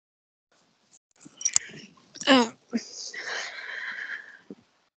Uh,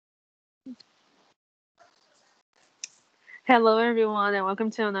 Hello, everyone, and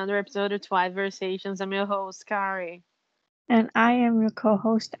welcome to another episode of Twilight Versations. I'm your host, Kari. And I am your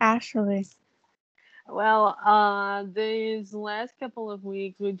co-host, Ashley. Well, these last couple of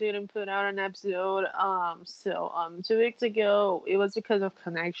weeks we didn't put out an episode. 2 weeks ago it was because of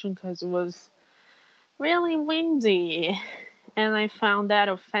connection, because it was really windy, and I found that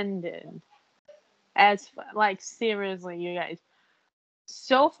offended. Like, seriously, you guys,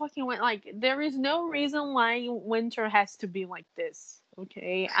 so fucking like there is no reason why winter has to be like this.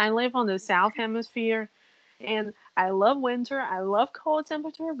 Okay, I live on the south hemisphere, and I love winter, I love cold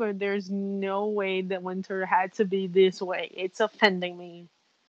temperature, but there's no way that winter had to be this way. It's offending me.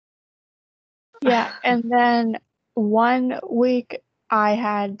 Yeah, and then 1 week I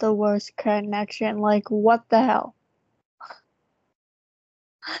had the worst connection. Like, what the hell?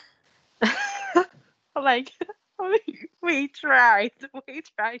 Like, we tried to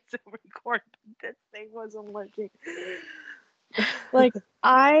record, but this thing wasn't working. Like,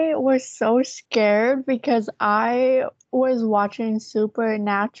 I was so scared because I was watching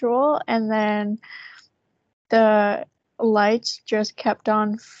Supernatural, and then the lights just kept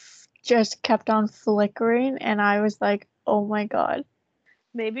on flickering, and I was like, "Oh my god."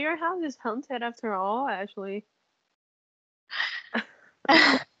 Maybe your house is haunted after all, Ashley.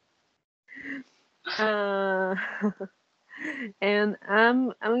 uh And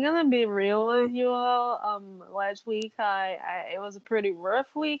I'm gonna be real with you all. Last week it was a pretty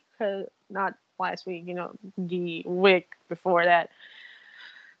rough week. Cause not last week, the week before that.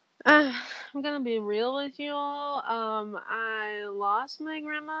 Uh, I'm gonna be real with you all. I lost my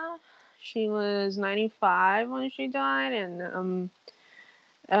grandma. She was 95 when she died, and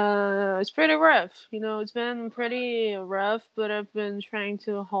it's pretty rough. It's been pretty rough, but I've been trying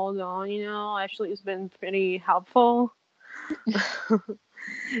to hold on. Actually, it's been pretty helpful.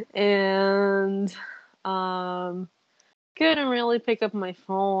 And um couldn't really pick up my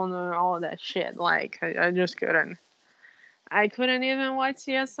phone or all of that shit. Like, I just couldn't. I couldn't even watch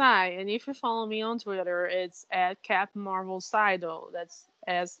CSI. And if you follow me on Twitter, it's at Cap Marvel Sidle. That's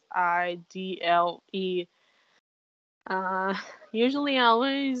Sidle. Uh, Usually I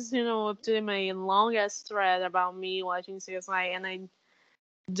always, update my longest thread about me watching CSI, and I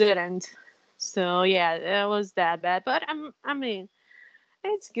didn't. So yeah, it was that bad. But I mean,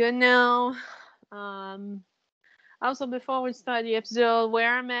 it's good now. Um, Also, before we start the episode,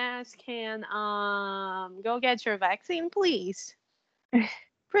 wear a mask and go get your vaccine, please.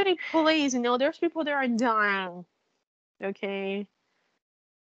 Pretty please. There's people that are dying. Okay,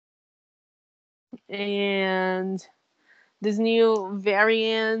 and this new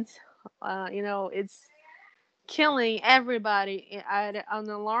variant, it's killing everybody at an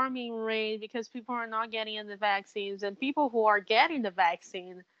alarming rate because people are not getting the vaccines, and people who are getting the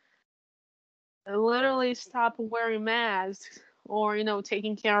vaccine literally stop wearing masks, or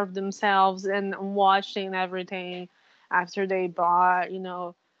taking care of themselves and washing everything after they bought,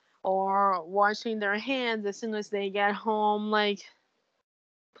 or washing their hands as soon as they get home. Like,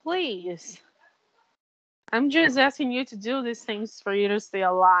 please, I'm just asking you to do these things for you to stay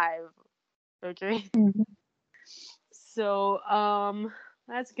alive. Okay. Mhm. So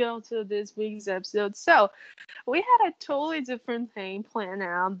let's go to this week's episode. So we had a totally different thing planned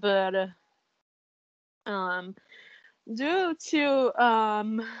out, but um due to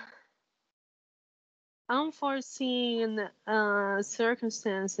unforeseen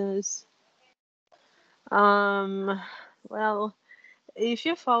circumstances. Um, well, if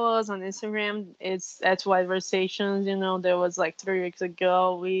you follow us on Instagram, it's at White Versations. There was like 3 weeks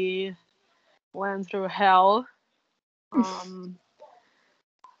ago we went through hell. Um,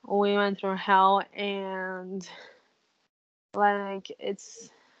 we went through hell, and like,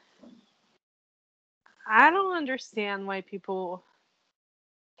 I don't understand why people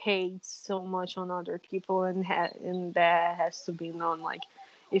hate so much on other people, and that has to be known. Like,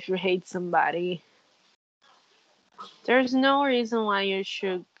 if you hate somebody, there's no reason why you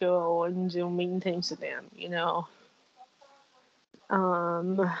should go and do mean things to them.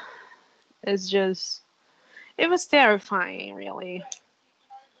 Um, it's just, it was terrifying, really.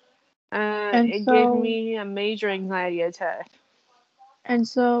 And It gave so me a major anxiety attack. and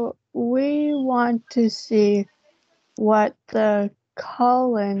so we want to see what the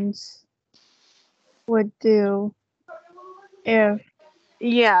Cullens would do if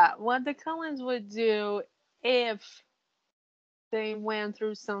Yeah, what the Cullens would do if they went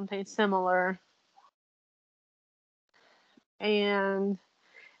through something similar. And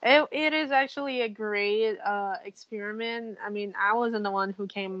It is actually a great experiment. I mean, I wasn't the one who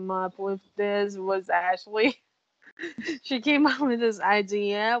came up with this. Was Ashley. She came up with this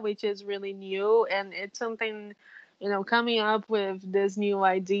idea, which is really new, and it's something, coming up with these new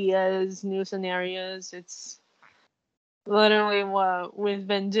ideas, new scenarios. It's literally what we've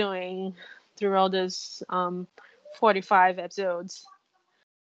been doing throughout this 45 episodes.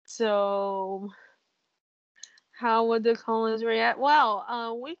 So, how would the Collins react?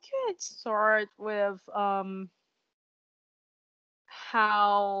 Well, we could start with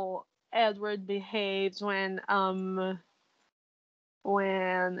how Edward behaves when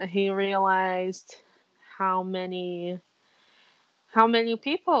he realized how many how many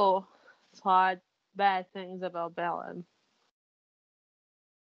people thought bad things about Bella.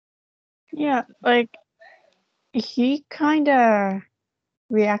 Yeah, like he kind of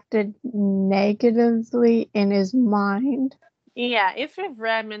reacted negatively in his mind. Yeah, if you've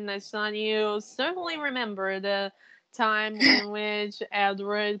read Midnight Sun, you certainly remember the time in which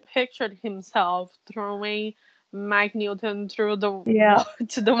Edward pictured himself throwing Mike Newton through the Yeah,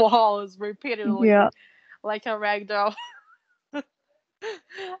 to the walls repeatedly yeah, like a ragdoll.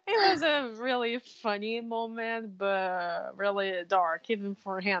 It was a really funny moment, but really dark even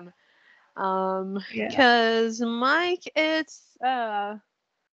for him. yeah. Cause Mike, it's I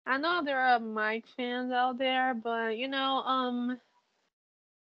know there are Mike fans out there, but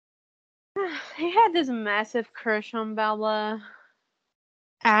he had this massive crush on Bella.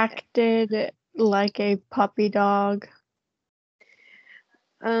 Acted like a puppy dog.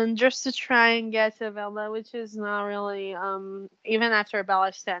 Just to try and get to Bella, which is not really even after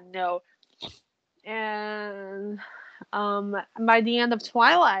Bella said no. And by the end of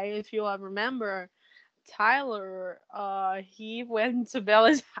Twilight, if you all remember, Tyler he went to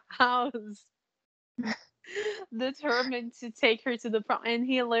Bella's house determined to take her to the prom, and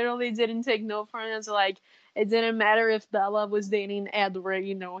he literally didn't take no for an answer. Like, it didn't matter if Bella was dating Edward,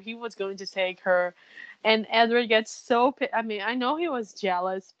 he was going to take her. And Edward gets so I mean, I know he was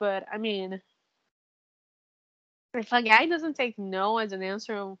jealous, but I mean, if a guy doesn't take no as an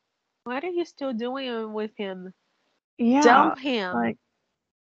answer, what are you still doing with him? Yeah, Dump him. like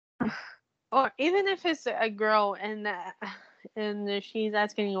Or even if it's a girl and she's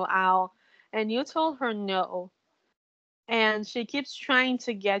asking you out and you told her no, and she keeps trying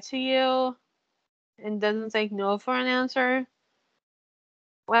to get to you and doesn't take no for an answer.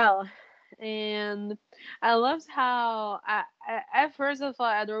 Well, and I loved how at first I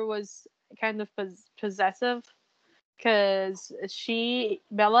thought Edward was kind of possessive because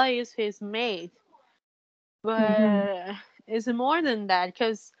Bella is his mate, mhm. but it's more than that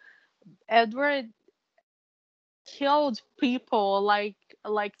because Edward killed people like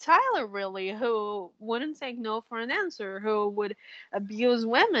Tyler, really, who wouldn't take no for an answer, who would abuse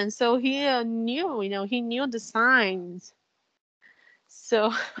women. So he knew, he knew the signs.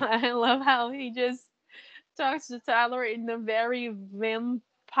 So I love how he just talks to Tyler in a very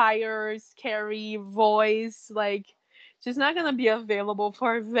vampire, scary voice. Like, she's not gonna be available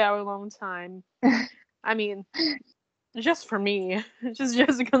for a very long time. I mean, just for me, she's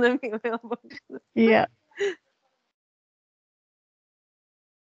just gonna be available. Yeah,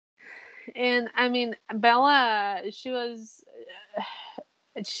 And I mean, Bella,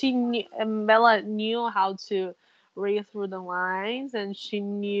 Bella knew how to read through the lines, and she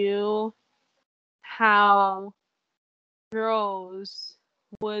knew how girls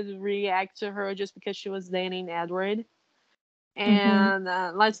would react to her just because she was dating Edward. mhm.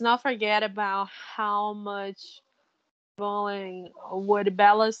 And let's not forget about how much bullying would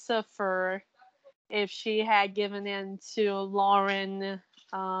Bella suffer if she had given in to Lauren's,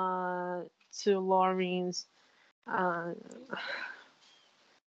 uh,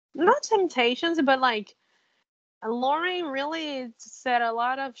 not temptations, but like Lauren really said a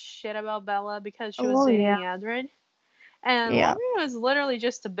lot of shit about Bella because she was Oh yeah, dating Edward. And yeah. Lauren was literally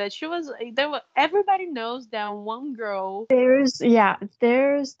just a bitch. Everybody knows that one girl. There's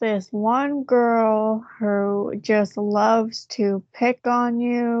this one girl who just loves to pick on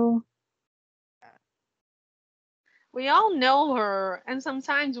you. We all know her, and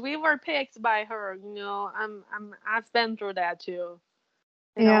sometimes we were picked by her. I've been through that too.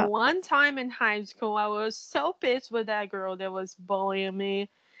 Yeah, One time in high school, I was so pissed with that girl that was bullying me.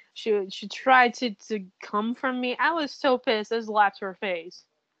 She tried to come from me. I was so pissed. I slapped her face.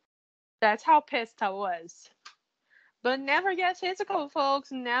 That's how pissed I was. But never get physical,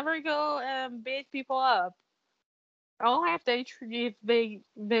 folks. Never go beat people up. Only if they've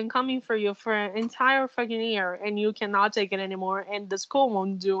been coming for you for an entire fucking year and you cannot take it anymore, and the school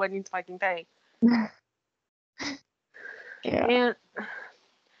won't do any fucking thing. yeah, And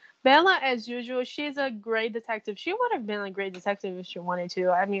Bella, as usual, she's a great detective. She would have been a great detective if she wanted to.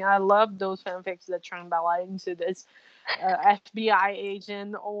 I mean, I love those fanfics that turn Bella into this FBI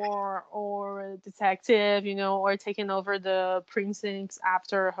agent or a detective, or taking over the precincts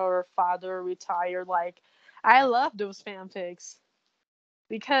after her father retired. Like, I love those fanfics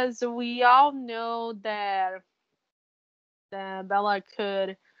because we all know that Bella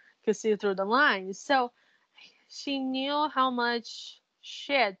could see through the lines. So she knew how much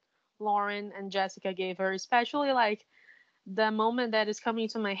shit Lauren and Jessica gave her, especially like the moment that is coming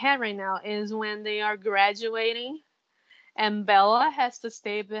to my head right now is when they are graduating and Bella has to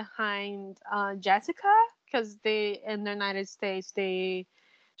stay behind Jessica because they in the United States they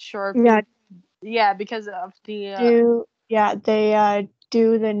short Yeah, yeah because of the they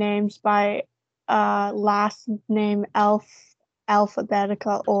do the names by last name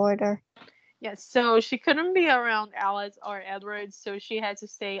alphabetical order. yeah, so she couldn't be around Alice or Edward, so she had to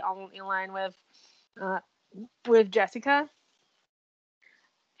stay on in line uh, with Jessica.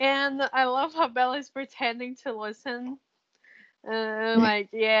 And I love how Bella is pretending to listen. Like,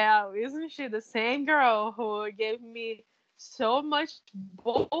 yeah, isn't she the same girl who gave me so much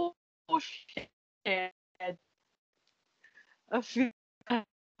bullshit a few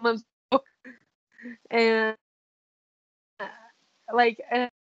months ago? And like,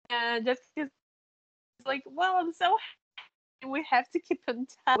 and Jessica's like, well, I'm so happy we have to keep in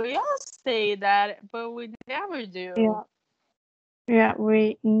touch. We all say that, but we never do. Yeah. Yeah,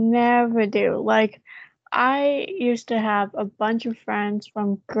 we never do. Like, I used to have a bunch of friends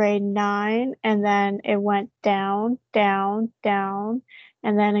from grade 9, and then it went down, down, down.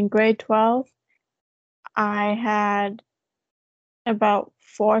 And then in grade 12, I had about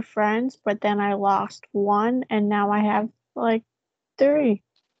 4 friends, but then I lost one, and now I have like 3.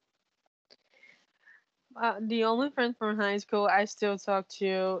 The only friend from high school I still talk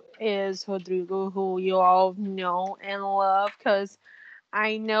to is Rodrigo, who you all know and love, because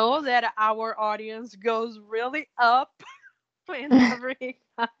I know that our audience goes really up whenever he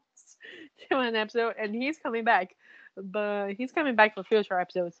comes to an episode, and he's coming back, but he's coming back for future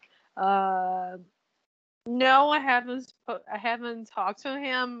episodes. Uh, no, I haven't talked to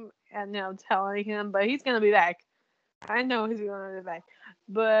him, and now telling him, but he's gonna be back. I know he's gonna be back,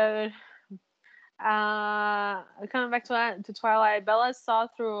 but coming back to Twilight, Bella saw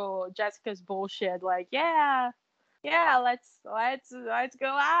through Jessica's bullshit. Like, yeah, let's go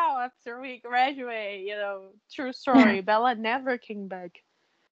out after we graduate. True story. Bella never came back.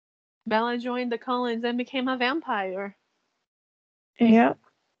 Bella joined the Cullens and became a vampire. Yep.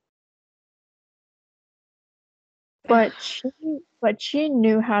 But she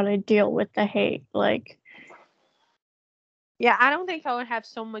knew how to deal with the hate. Like, Yeah, I don't think I would have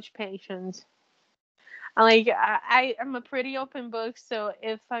so much patience. Like, I am a pretty open book, so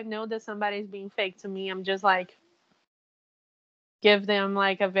if I know that somebody's being fake to me, I'm just like give them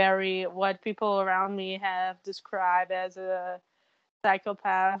like a very what people around me have described as a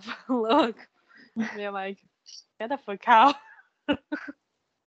psychopath look. They're like, get the fuck out.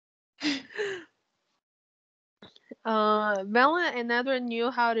 Bella and Edward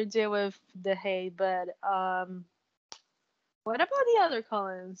knew how to deal with the hate, but what about the other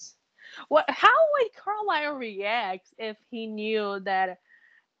Cullens? How would Carlisle react if he knew that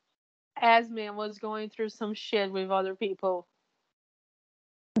Esme was going through some shit with other people?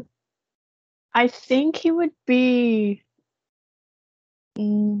 I think he would be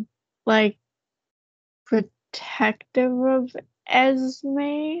like protective of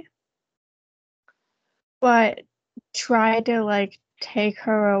Esme, but try to like take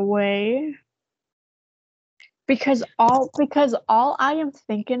her away because all I am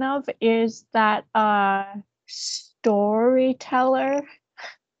thinking of is that storyteller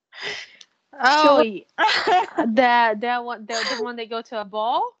Oh, show. the one they go to a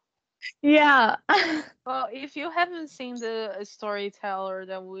ball. Yeah. Well, if you haven't seen the storyteller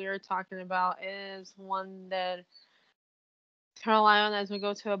that we're talking about, is one that Caroline as we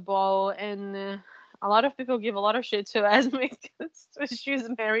go to a ball, and a lot of people give a lot of shit to Esme because she's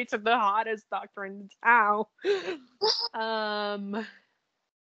married to the hottest doctor in town. um,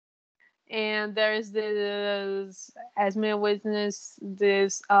 and there's this Esme witness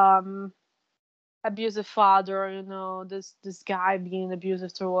this abusive father, this guy being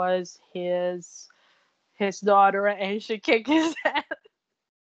abusive towards his daughter, and she kicked his ass.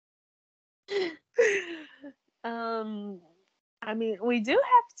 um I mean, we do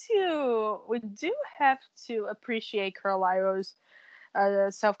have to appreciate Carlisle's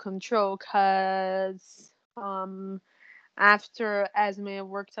self-control, because after Esme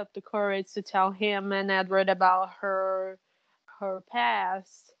worked up the courage to tell him and Edward about her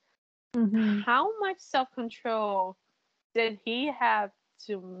past, Mhm. How much self-control did he have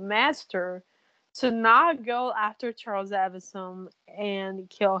to master to not go after Charles Evison and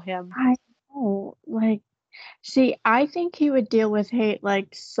kill him? I know, like, see, I think he would deal with hate,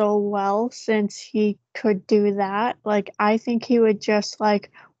 like, so well since he could do that, like, I think he would just,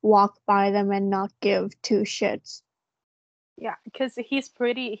 like, walk by them and not give 2 shits. Yeah, because he's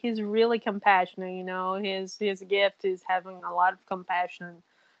really compassionate. His gift is having a lot of compassion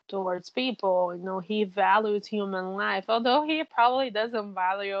towards people. He values human life, although he probably doesn't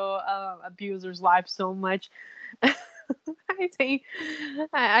value abusers' life so much. I think,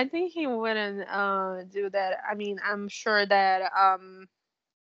 I think he wouldn't do that. I mean, I'm sure that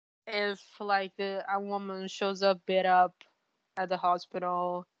if like a woman shows up beat up at the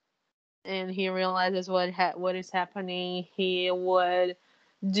hospital and he realizes what is happening, he would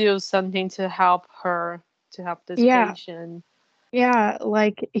do something to help her, to help this Yeah, patient. yeah,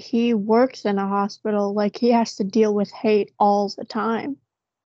 like, he works in a hospital, like, he has to deal with hate all the time.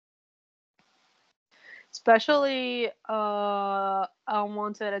 Especially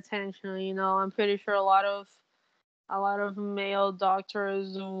unwanted attention. I'm pretty sure a lot of male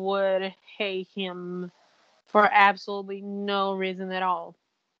doctors would hate him for absolutely no reason at all.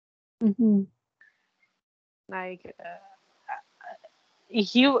 Mhm. Like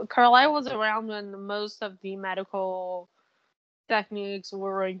Carlisle was around when most of the medical techniques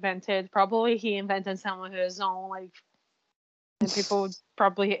were invented. Probably he invented some of his own, like, and people would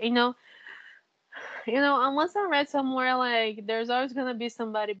probably, unless I read somewhere like there's always gonna be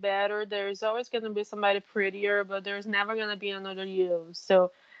somebody better, there's always gonna be somebody prettier, but there's never gonna be another you.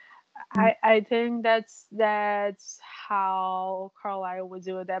 So I think that's how Carlisle would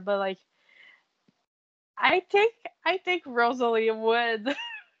do that. But like I think Rosalie would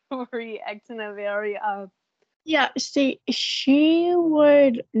react in a very Yeah, see, she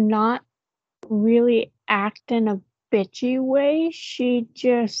would not really act in a bitchy way, she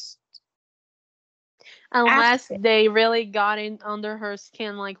just unless acted. they really got in under her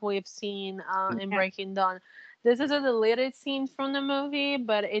skin, like we've seen in Yeah. Breaking Dawn. This is a deleted scene from the movie,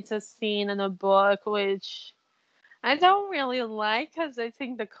 but it's a scene in a book which I don't really like because I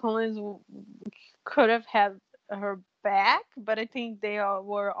think the Cullens could have had her back, but I think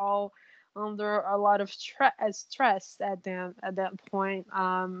were all under a lot of stress at that point.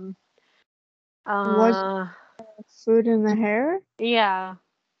 Was Uh, food in the hair? yeah,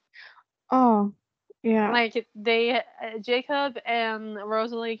 Oh, yeah. like Jacob and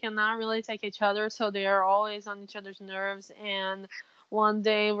Rosalie cannot really take each other, so they are always on each other's nerves. And one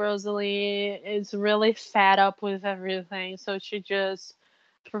day Rosalie is really fed up with everything, so she just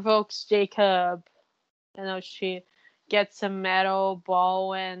provokes Jacob. She gets a metal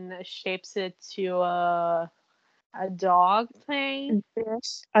ball and shapes it to a dog thing.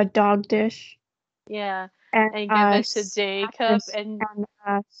 A dog dish, Yeah, and, and give it to Jacob, and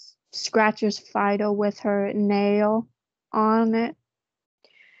scratches Fido with her nail on it.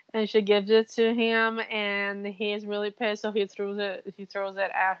 she gives it to him, and he's really pissed, so he throws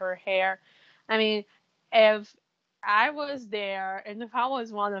it at her hair. I mean, if I was there and if I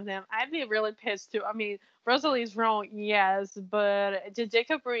was one of them, I'd be really pissed too. I mean, Rosalie's wrong, yes, but did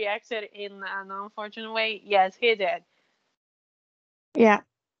Jacob react it in an unfortunate way? Yes, he did. Yeah,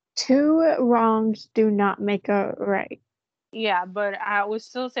 2 wrongs do not make a right. Yeah, but I would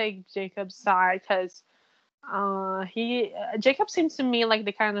still take Jacob's side because he Jacob seems to me like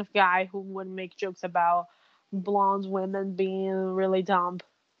the kind of guy who would make jokes about blonde women being really dumb.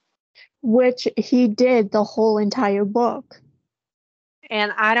 Which he did the whole entire book.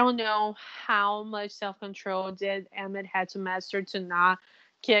 And I don't know how much self control did Emmett had to master to not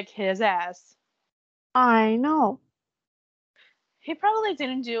kick his ass. I know. He probably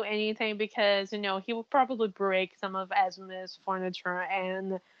didn't do anything because he would probably break some of Esme's furniture,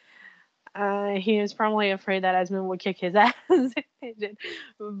 and he was probably afraid that Esme would kick his ass if he did.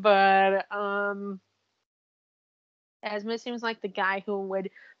 But Esme seems like the guy who would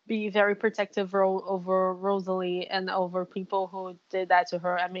be very protective over Rosalie and over people who did that to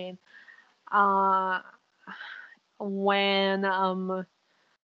her. I mean, uh, when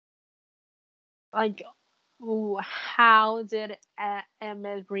like, how did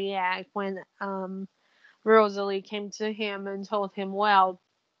Emmett react when Rosalie came to him and told him, "Well,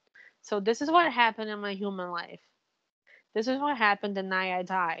 so this is what happened in my human life. This is what happened the night I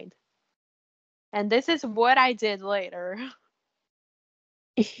died, and this is what I did later."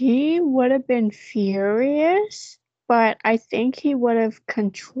 He would have been furious, but I think he would have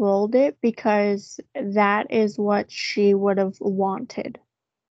controlled it because that is what she would have wanted.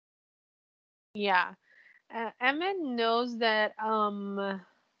 Yeah, Emmett knows that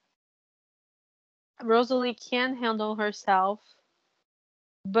Rosalie can handle herself,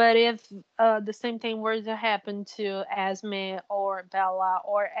 but if the same thing were to happen to Esme or Bella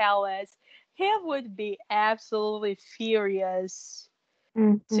or Alice, he would be absolutely furious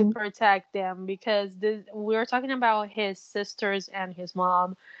to Mm-hmm. protect them because we're talking about his sisters and his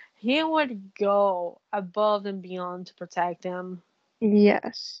mom. He would go above and beyond to protect them.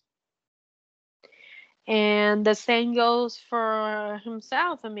 Yes. And the same goes for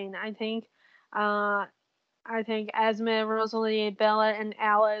himself. I mean, I think Esme, Rosalie, Bella, and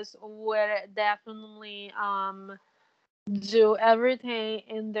Alice would definitely do everything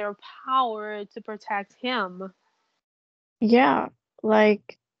in their power to protect him. Yeah.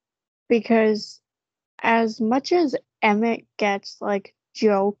 Like, because as much as Emmett gets like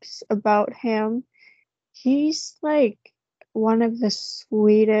jokes about him, he's like one of the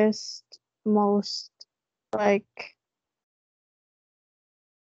sweetest, most like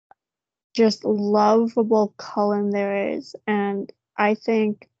just lovable Cullen there is. And I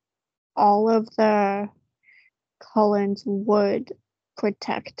think all of the Cullens would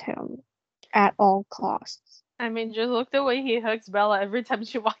protect him at all costs. I mean, just look the way he hugs Bella every time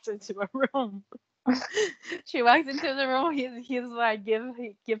she walks into a room. She walks into the room. He's like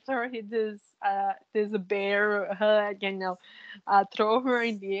he gives her this bear hug, throw her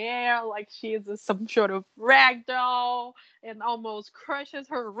in the air like she is some sort of rag doll, and almost crushes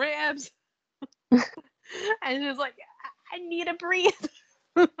her ribs. And she's like, I need to breathe.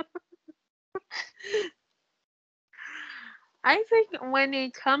 I think when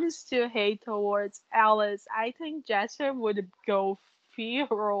it comes to hate towards Alice, I think Jasper would go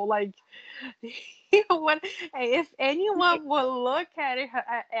feral. Like, if anyone will look at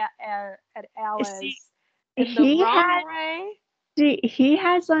at See, Alice in the he wrong had way. he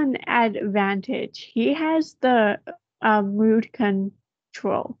has an advantage. He has the mood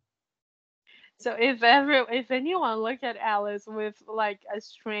control. So if anyone look at Alice with like a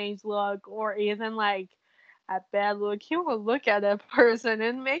strange look or even like a bad look, he will look at that person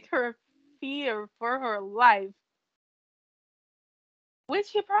and make her fear for her life.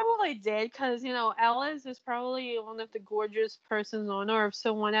 Which he probably did, because Alice is probably one of the gorgeous persons on earth.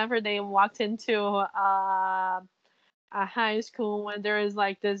 So whenever they walked into a high school, when there is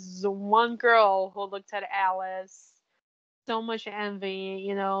like this one girl who looked at Alice, so much envy,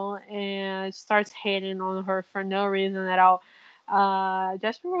 and starts hating on her for no reason at all.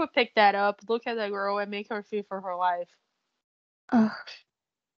 Jasper would pick that up, look at that girl, and make her fear for her life. Ugh.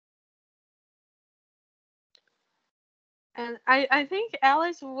 And I think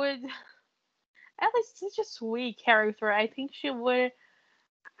Alice would. Alice is such a sweet character. I think she would.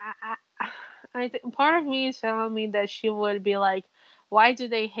 I think part of me is telling me that she would be like, "Why do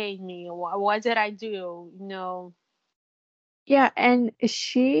they hate me? What did I do?" Yeah, and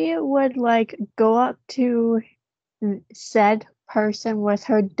she would like go up to said person with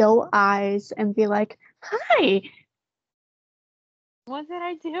her doe eyes and be like, "Hi." What did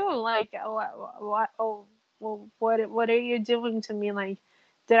I do? Like, what? Oh, well, what are you doing to me? Like,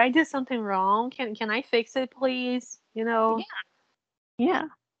 did I do something wrong? Can I fix it, please? Yeah. Yeah.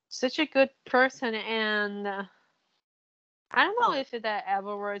 Such a good person, and I don't know if that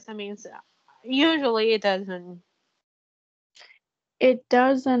ever works. I mean, usually it doesn't. It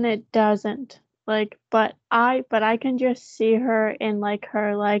does and it doesn't. Like, but I can just see her in like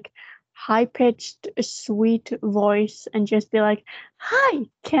her like high pitched sweet voice and just be like, "Hi,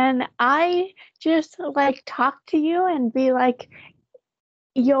 can I just like talk to you and be like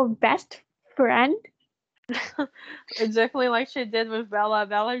your best friend?" Exactly like she did with Bella.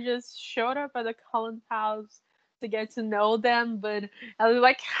 Bella just showed up at the Collins house to get to know them, but I was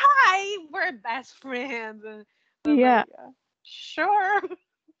like, "Hi, we're best friends," and I was Yeah. like, "Sure,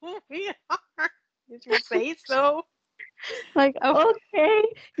 we are, if you say so." Like, Oh, "Okay,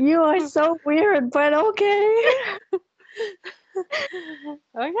 you are so weird, but okay."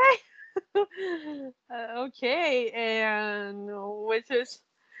 okay, okay, and which is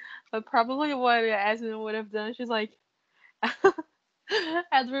probably what Asmin would have done. She's like.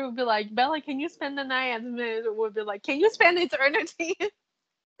 Edward would be like, Bella, can you spend the night? And Edmund would be like, can you spend eternity?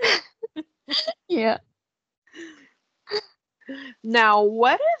 Yeah. Now,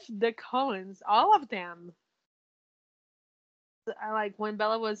 what if the Coens, all of them, like when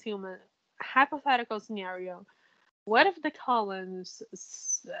Bella was human, hypothetical scenario, what if the Collins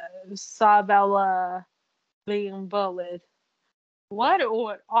saw Bella being bullied? What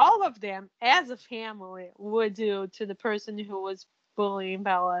would all of them, as a family, would do to the person who was bullying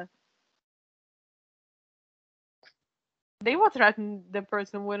Bella? They would threaten the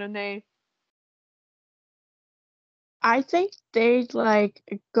person, wouldn't they? I think they'd like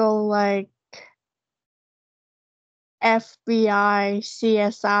go like FBI,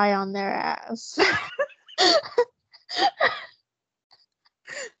 CSI on their ass.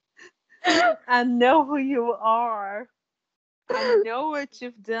 I know who you are. I know what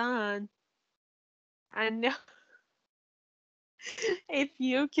you've done. I know. If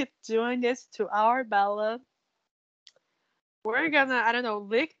you keep doing this to our Bella, we're gonna, I don't know,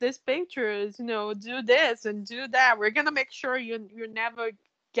 leak these pictures, do this and do that. We're gonna make sure you never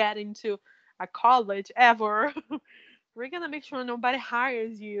get into a college ever. We're gonna make sure nobody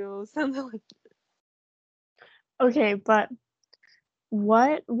hires you. Something like Okay, but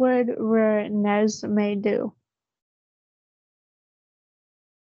what would Renesmee do?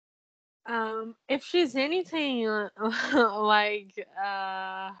 If she's anything like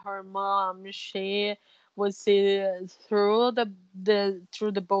her mom, she would see through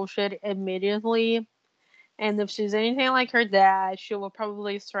the bullshit immediately. And if she's anything like her dad, she will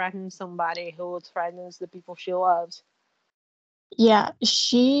probably threaten somebody who threatens the people she loves. Yeah,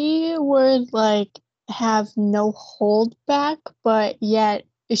 she would like have no hold back, but yet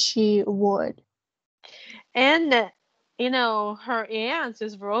she would. And her aunt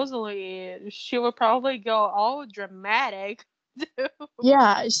is Rosalie. She would probably go all dramatic too.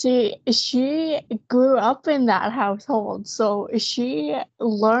 Yeah, she grew up in that household, so she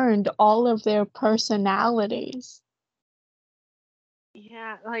learned all of their personalities.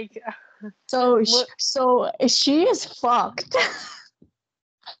 Yeah, like So what? so she is fucked.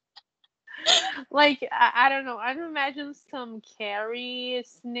 Like I don't know. I imagine some Carrie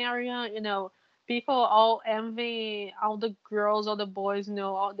scenario. People all envy all the girls, all the boys.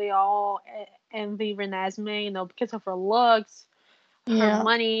 They all envy Renesmee. Because of her looks, her Yeah.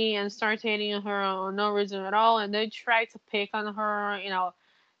 money, and start hating her on no reason at all. And they try to pick on her.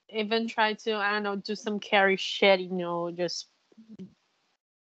 Even try to, I don't know, do some Carrie shit. Just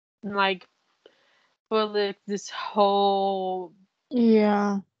like put like this whole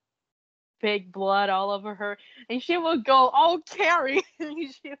Yeah. big blood all over her, and she will go all Carrie.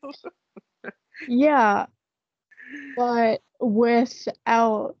 She will Yeah, but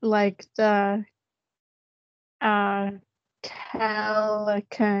without like the uh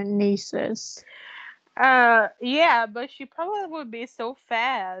telekinesis. Yeah, but she probably would be so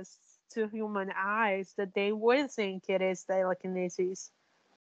fast to human eyes that they would think it is telekinesis.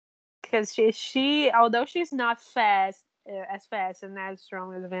 Because although she's not as fast and as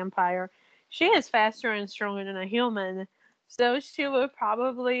strong as a vampire, she is faster and stronger than a human. So she would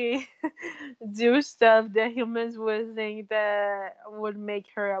probably do stuff that humans would think that would make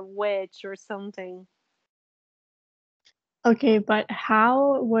her a witch or something. Okay, but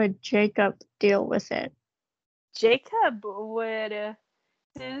how would Jacob deal with it? Jacob would,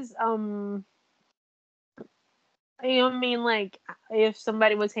 since you mean like if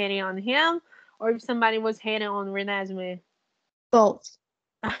somebody was hating on him or if somebody was hating on Renesmee? Both.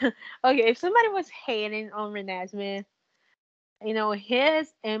 Okay, if somebody was hating on Renesmee,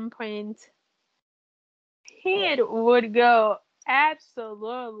 his imprint, he would go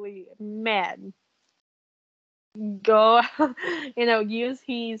absolutely mad. Go, use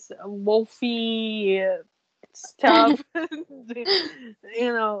his wolfy stuff,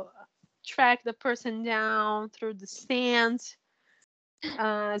 track the person down through the stands.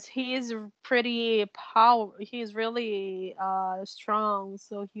 He is pretty power. He's really strong,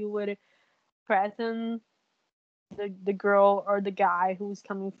 so he would threaten the girl or the guy who's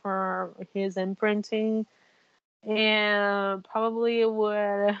coming for his imprinting, and probably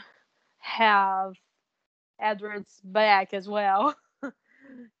would have Edward's back as well.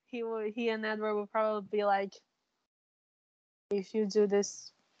 He and Edward would probably be like, if you do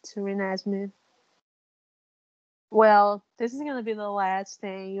this to Renesmee, well, this is gonna be the last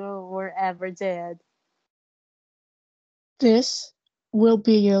thing you were ever did. This will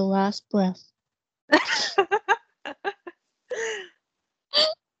be your last breath.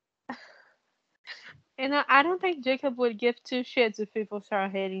 And I don't think Jacob would give two shits if people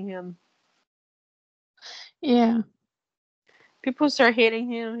start hating him. Yeah. People start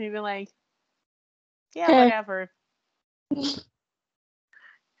hating him, he'd be like, yeah, Okay. whatever.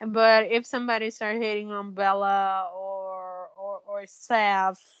 But if somebody starts hating on Bella or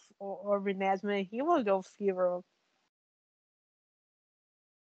Saf or Renesmee, he will go fever.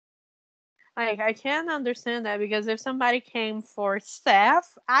 Like, I can't understand that, because if somebody came for Saf,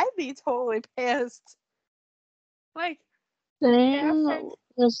 I'd be totally pissed. Like, Same Saf and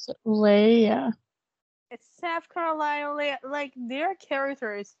with Leia. it's Saf, Carlisle, like their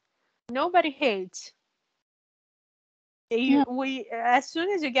characters, nobody hates. Yeah. We as soon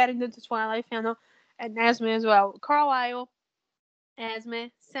as you get into the Twilight Channel, and Esme as well, Carlisle, Esme,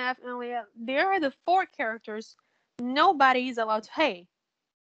 Saf, and Leia, they are the four characters nobody is allowed to hate.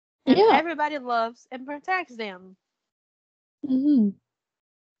 And Yeah. everybody loves and protects them. Hmm.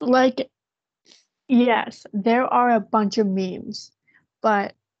 Like, yes, there are a bunch of memes,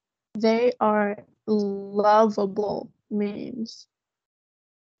 but they are lovable memes.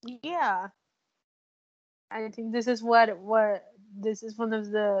 Yeah. I think this is what this is one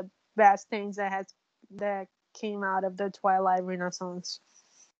of the best things that came out of the Twilight Renaissance.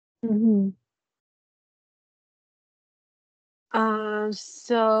 Hmm.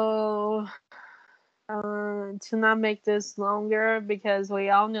 So to not make this longer, because we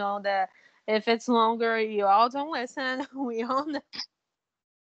all know that if it's longer, you all don't listen. We all know.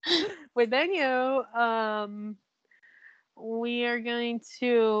 Within you, we are going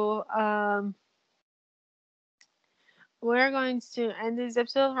to we're going to end this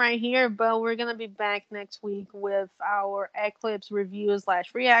episode right here, but we're gonna be back next week with our Eclipse review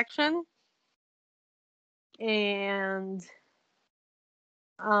 / reaction, and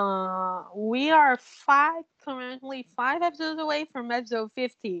we are currently 5 episodes away from episode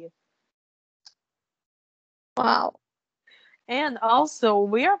 50. Wow. And also,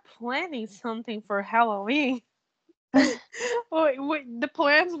 we are planning something for Halloween. The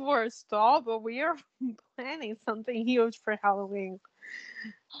plans were stalled, but we are planning something huge for Halloween.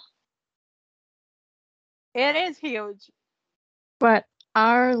 It is huge. But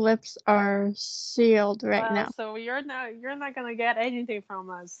our lips are sealed right now. So you're not gonna get anything from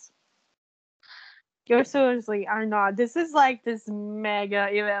us. You seriously are not. This is like this mega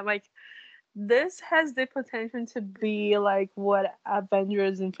event. Like, this has the potential to be like what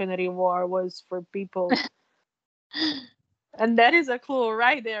Avengers Infinity War was for people. And that is a clue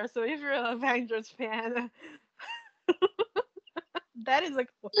right there. So if you're an Avengers fan, that is a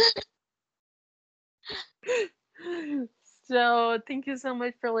clue. So thank you so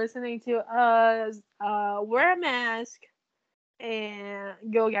much for listening to us. Wear a mask and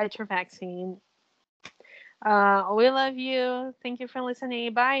go get your vaccine. We love you. Thank you for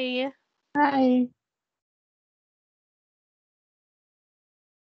listening. Bye. Bye.